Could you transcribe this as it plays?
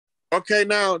Okay,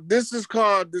 now this is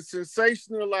called the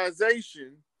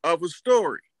sensationalization of a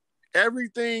story.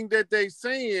 Everything that they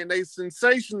saying, they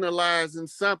sensationalize in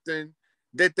something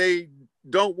that they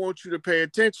don't want you to pay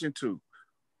attention to.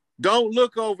 Don't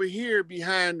look over here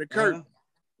behind the curtain,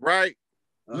 right?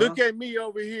 Look at me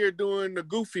over here doing the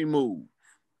goofy move,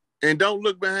 and don't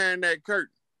look behind that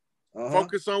curtain.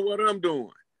 Focus on what I'm doing.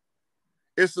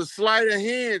 It's a sleight of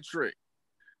hand trick.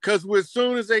 Because as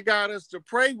soon as they got us to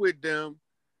pray with them,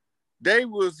 they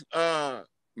was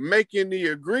making the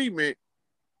agreement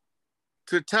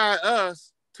to tie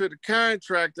us to the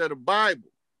contract of the Bible,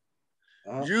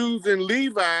 using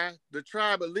Levi, the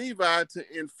tribe of Levi,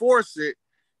 to enforce it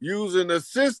using a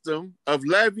system of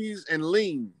levies and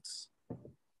liens.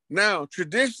 Now,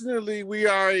 traditionally, we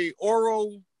are a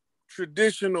oral,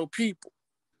 traditional people.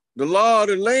 The law of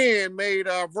the land made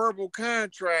our verbal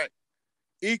contract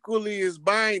equally as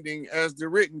binding as the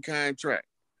written contract.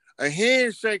 A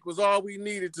handshake was all we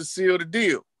needed to seal the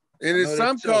deal. And in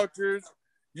some cultures,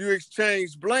 you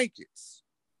exchange blankets.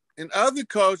 In other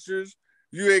cultures,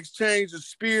 you exchange a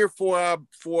spear for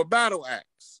a battle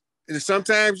axe. And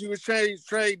sometimes you would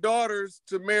trade daughters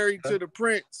to marry to the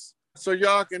prince so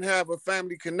y'all can have a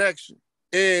family connection.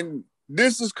 And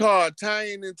this is called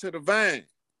tying into the vine.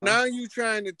 Now you're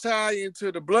trying to tie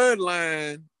into the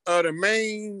bloodline of the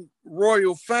main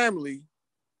royal family,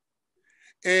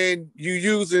 and you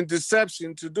using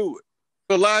deception to do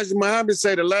it. Elijah Muhammad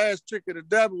say the last trick of the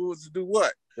devil was to do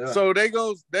what? Yeah. So they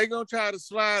gonna try to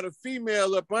slide a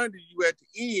female up under you at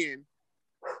the end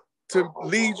to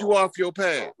lead you off your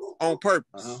path on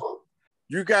purpose.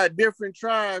 You got different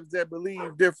tribes that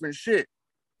believe different shit,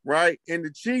 right? And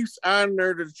the chiefs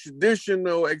honor the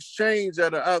traditional exchange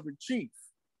of the other chief.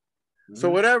 So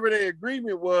whatever their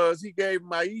agreement was, he gave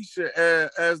Maisha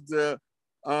as the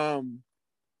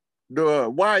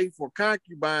wife or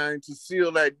concubine to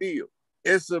seal that deal.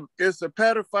 It's a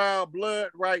pedophile blood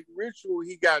right ritual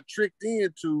he got tricked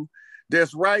into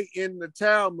that's right in the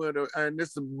Talmud, and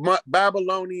it's a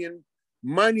Babylonian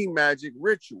money magic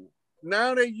ritual.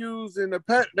 Now they're using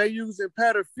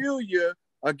pedophilia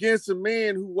against a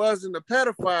man who wasn't a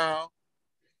pedophile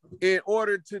in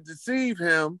order to deceive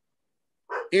him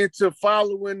into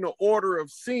following the order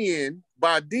of sin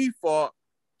by default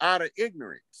out of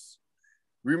ignorance.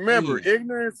 Remember,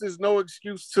 ignorance is no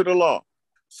excuse to the law.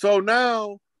 So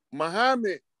now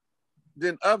Muhammad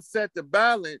then upset the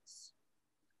balance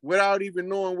without even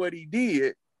knowing what he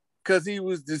did, because he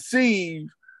was deceived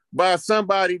by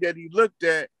somebody that he looked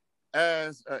at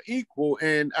as an equal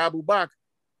in Abu Bakr.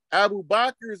 Abu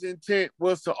Bakr's intent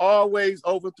was to always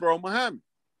overthrow Muhammad.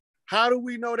 How do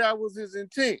we know that was his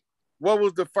intent? What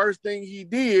was the first thing he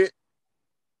did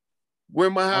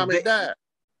when Muhammad died?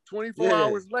 24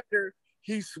 hours later,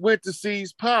 he went to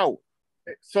seize power.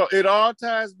 So it all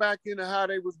ties back into how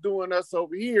they was doing us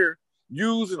over here,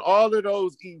 using all of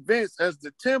those events as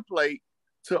the template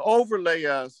to overlay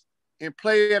us and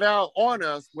play it out on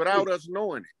us without us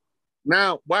knowing it.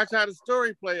 Now, watch how the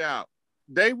story play out.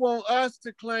 They want us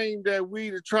to claim that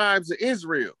we the tribes of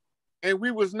Israel, and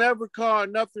we was never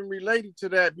called nothing related to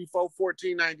that before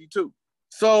 1492.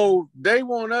 So they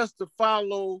want us to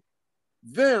follow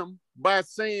them by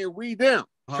saying we them,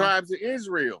 tribes of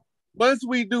Israel. Once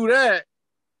we do that,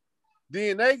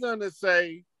 then they're gonna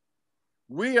say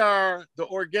we are the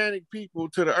organic people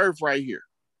to the earth right here.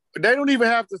 They don't even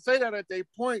have to say that at their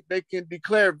point. They can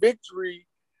declare victory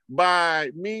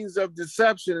by means of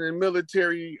deception and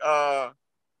military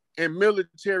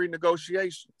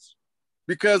negotiations.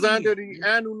 Because under the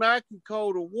Anunnaki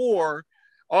Code of War,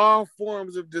 all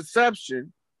forms of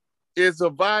deception is a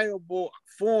viable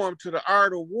form to the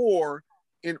art of war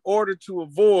in order to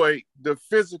avoid the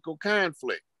physical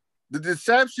conflict. The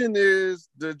deception is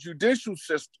the judicial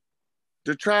system.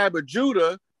 The tribe of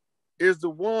Judah is the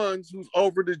ones who's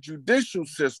over the judicial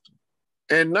system.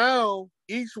 And now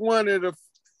each one of the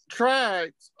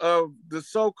tribes of the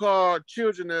so-called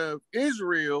children of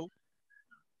Israel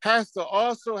has to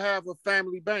also have a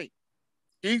family bank.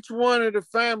 Each one of the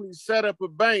families set up a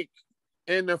bank,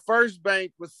 and the first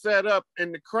bank was set up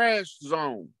in the crash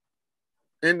zone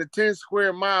in the 10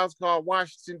 square miles called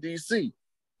Washington, D.C.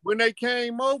 When they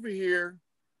came over here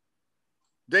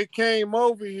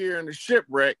in a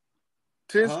shipwreck,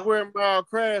 10 square mile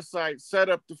crash site, set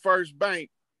up the first bank.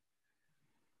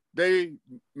 They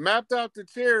mapped out the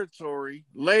territory,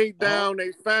 laid down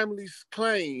a family's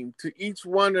claim to each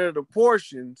one of the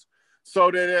portions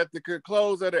so that at the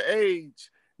close of the age,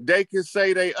 they can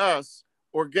say they us,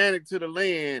 organic to the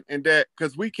land, and that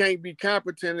because we can't be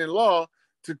competent in law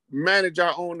to manage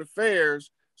our own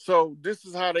affairs. So this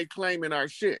is how they claiming our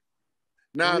shit.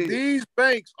 Now, these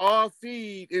banks all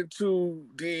feed into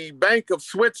the Bank of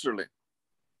Switzerland.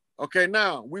 Okay,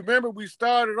 now, remember we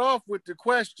started off with the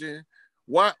question,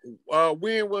 when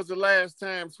was the last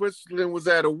time Switzerland was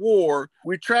at a war?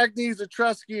 We tracked these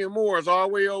Etruscan Moors all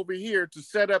the way over here to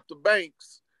set up the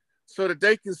banks so that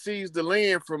they can seize the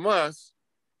land from us,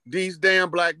 these damn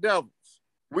black devils.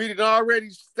 We had already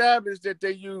established that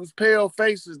they use pale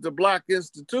faces to block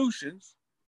institutions.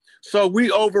 So we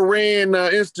overran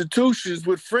institutions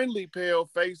with friendly pale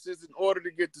faces in order to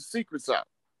get the secrets out.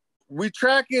 We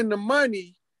tracking the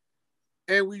money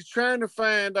and we trying to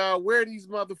find out where these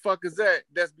motherfuckers at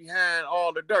that's behind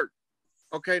all the dirt.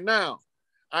 Okay, now,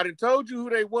 I done told you who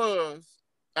they was.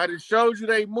 I done showed you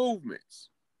their movements.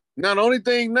 Now, the only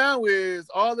thing now is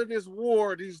all of this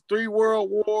war, these 3 world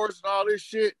wars and all this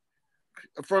shit,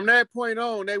 from that point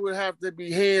on, they would have to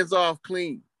be hands off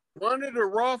clean. One of the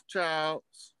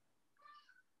Rothschilds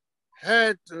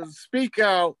had to speak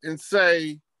out and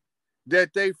say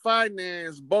that they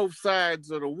financed both sides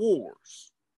of the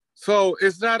wars. So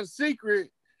it's not a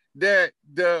secret that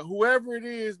whoever it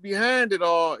is behind it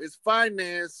all is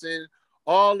financing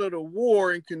all of the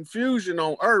war and confusion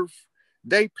on Earth.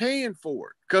 They paying for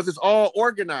it because it's all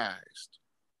organized,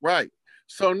 right?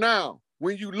 So now,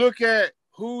 when you look at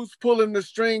who's pulling the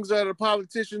strings of the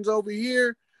politicians over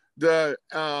here, the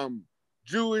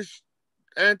Jewish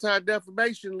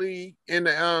Anti-Defamation League and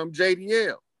the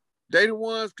JDL. They the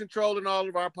ones controlling all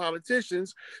of our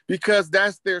politicians because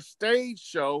that's their stage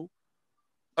show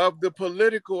of the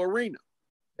political arena.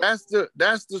 That's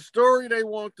the story they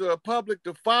want the public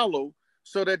to follow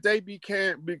so that they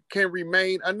can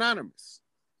remain anonymous.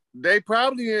 They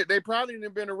probably have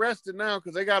been arrested now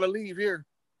because they got to leave here.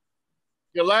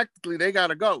 Galactically, they got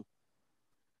to go.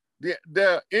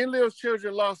 The Enlil's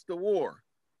children lost the war.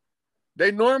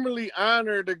 They normally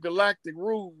honor the galactic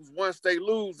rules. Once they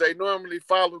lose, they normally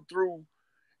follow through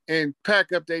and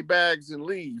pack up their bags and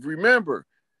leave. Remember,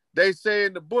 they say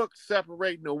in the book,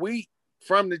 separating the wheat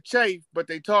from the chaff, but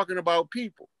they talking about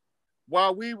people.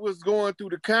 While we was going through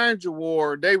the Conjure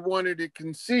War, they wanted it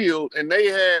concealed, and they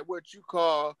had what you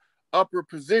call upper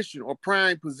position or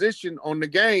prime position on the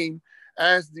game.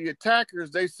 As the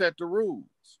attackers, they set the rules.